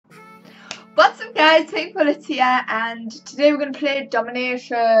What's up guys, Pink Bullets here, and today we're going to play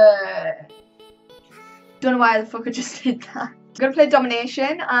Domination. Don't know why the fuck I just did that. We're going to play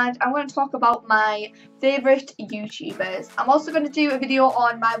Domination, and I'm going to talk about my favourite YouTubers. I'm also going to do a video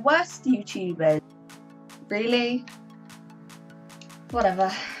on my worst YouTubers. Really?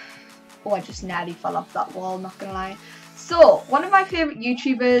 Whatever. Oh, I just nearly fell off that wall, not gonna lie. So, one of my favourite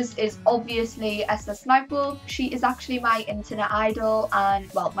YouTubers is obviously Sssniperwolf. She is actually my internet idol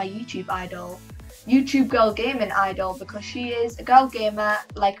and, well, my YouTube idol. YouTube girl gaming idol, because she is a girl gamer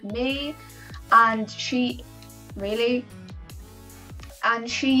like me, and she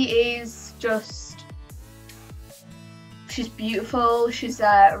is just, she's beautiful, she's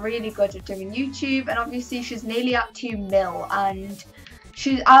really good at doing YouTube, and obviously she's nearly at 2 mil, and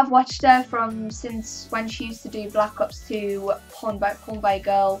I've watched her since when she used to do Black Ops 2 Porn by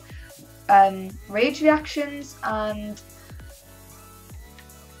Girl rage reactions, and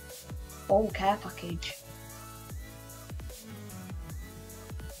care package.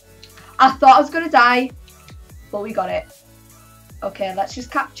 I thought I was gonna die, but we got it. Okay, let's just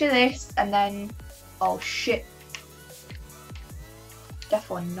capture this and then, oh shit,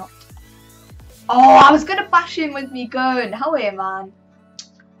 definitely not. Oh, I was gonna bash him with me gun. How are you, man?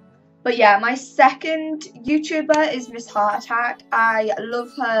 But yeah, my second YouTuber is Miss Heart Attack. I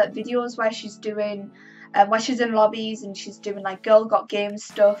love her videos where she's doing, where she's in lobbies and she's doing like Girl Got Game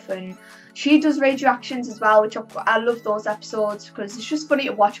stuff, and she does rage reactions as well, which I love those episodes because it's just funny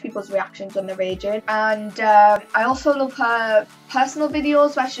to watch people's reactions when they're raging. And I also love her personal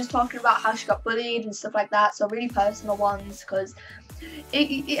videos where she's talking about how she got bullied and stuff like that, so really personal ones, because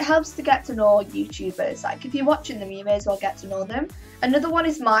it helps to get to know YouTubers. Like, if you're watching them, you may as well get to know them. Another one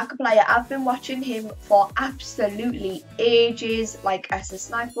is Markiplier. I've been watching him for absolutely ages, like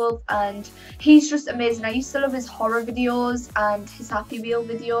Sssniperwolf, and he's just amazing. I used to love his horror videos and his Happy Meal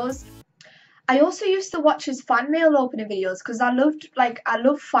videos. I also used to watch his fan mail opening videos because I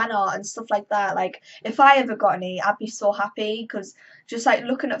love fan art and stuff like that. Like, if I ever got any, I'd be so happy, because just like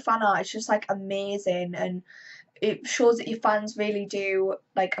looking at fan art, it's just like amazing, and it shows that your fans really do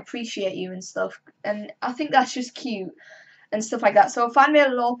like appreciate you and stuff, and I think that's just cute and stuff like that. So fan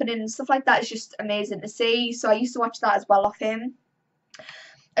mail opening and stuff like that is just amazing to see, so I used to watch that as well of him.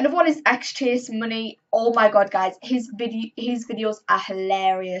 Another one is XChasemoney. Oh my god, guys, his videos are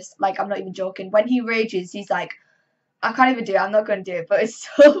hilarious. Like, I'm not even joking. When he rages, he's like, I can't even do it, I'm not going to do it, but it's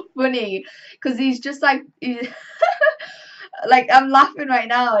so funny because he's just like like, I'm laughing right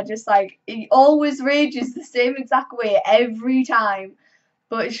now, just like, he always rages the same exact way every time,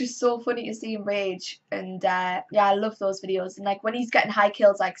 but it's just so funny to see him rage. And yeah, I love those videos. And like, when he's getting high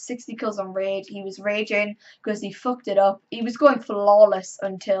kills, like 60 kills on rage, he was raging because he fucked it up. He was going flawless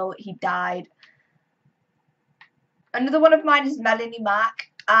until he died. Another one of mine is Melanie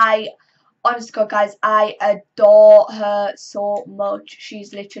Mac. Honestly, God, guys, I adore her so much.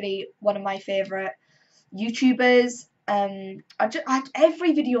 She's literally one of my favourite YouTubers.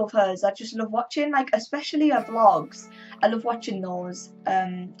 Every video of hers I just love watching, like especially her vlogs. I love watching those,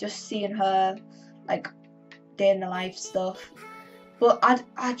 just seeing her like day in the life stuff. But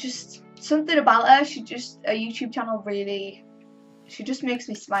I just, something about her, her YouTube channel really, she just makes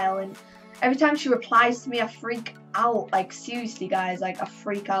me smile, and every time she replies to me I freak out. Like, seriously guys, like I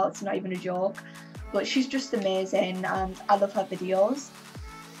freak out, it's not even a joke. But she's just amazing and I love her videos.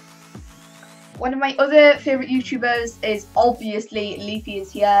 One of my other favourite YouTubers is obviously Leafy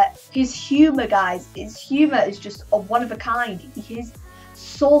is here. His humour, guys, his humour is just one of a kind. He is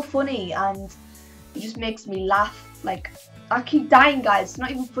so funny and he just makes me laugh. Like, I keep dying, guys, it's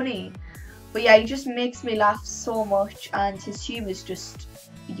not even funny. But yeah, he just makes me laugh so much, and his humour is just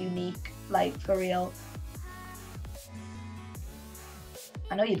unique, like, for real.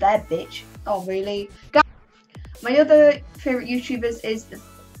 I know you're there, bitch. Oh, really? Guys, my other favourite YouTubers is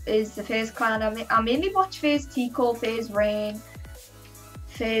the FaZe clan. I mainly watch FaZe Tico, FaZe Rain,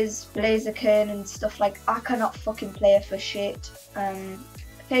 FaZe Blazerkin and stuff like that. I cannot fucking play for shit.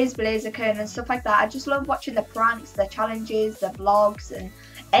 FaZe Blazerkin and stuff like that. I just love watching the pranks, the challenges, the vlogs,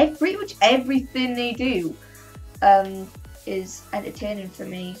 and pretty much everything they do is entertaining for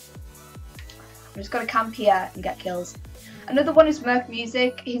me. I'm just gonna camp here and get kills. Another one is Merc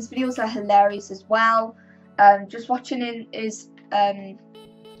Music. His videos are hilarious as well. Just watching his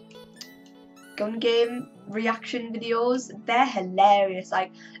gun game reaction videos, they're hilarious.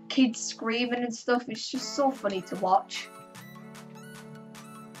 Like, kids screaming and stuff, it's just so funny to watch.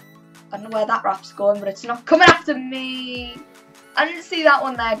 I don't know where that rap's going, but it's not coming after me. I didn't see that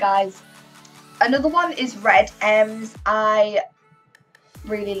one there, guys. Another one is Red M's. I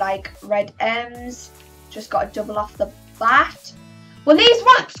really like Red M's. Just got a double off the bat. Will these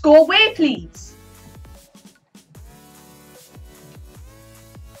rats go away, please?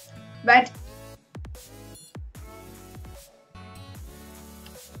 Red.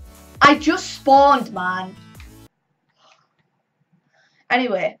 I just spawned, man.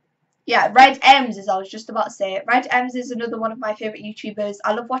 Anyway. Yeah, Red M's, as I was just about to say. Red M's is another one of my favourite YouTubers.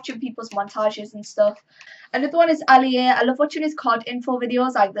 I love watching people's montages and stuff. Another one is Ali. I love watching his COD info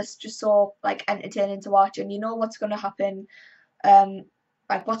videos. Like, this just so, like, entertaining to watch. And you know what's going to happen.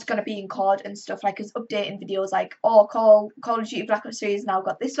 Like, what's going to be in COD and stuff. Like, his updating videos. Like, oh, Call of Duty Black Ops 3 has now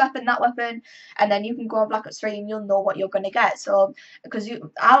got this weapon, that weapon. And then you can go on Black Ops 3 and you'll know what you're going to get. So, because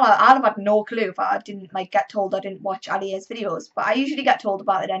I'll have had no clue if I didn't, like, get told I didn't watch Ali's videos. But I usually get told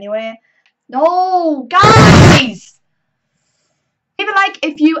about it anyway. No, guys! Leave a like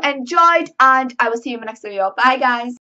if you enjoyed, and I will see you in my next video. Bye, guys.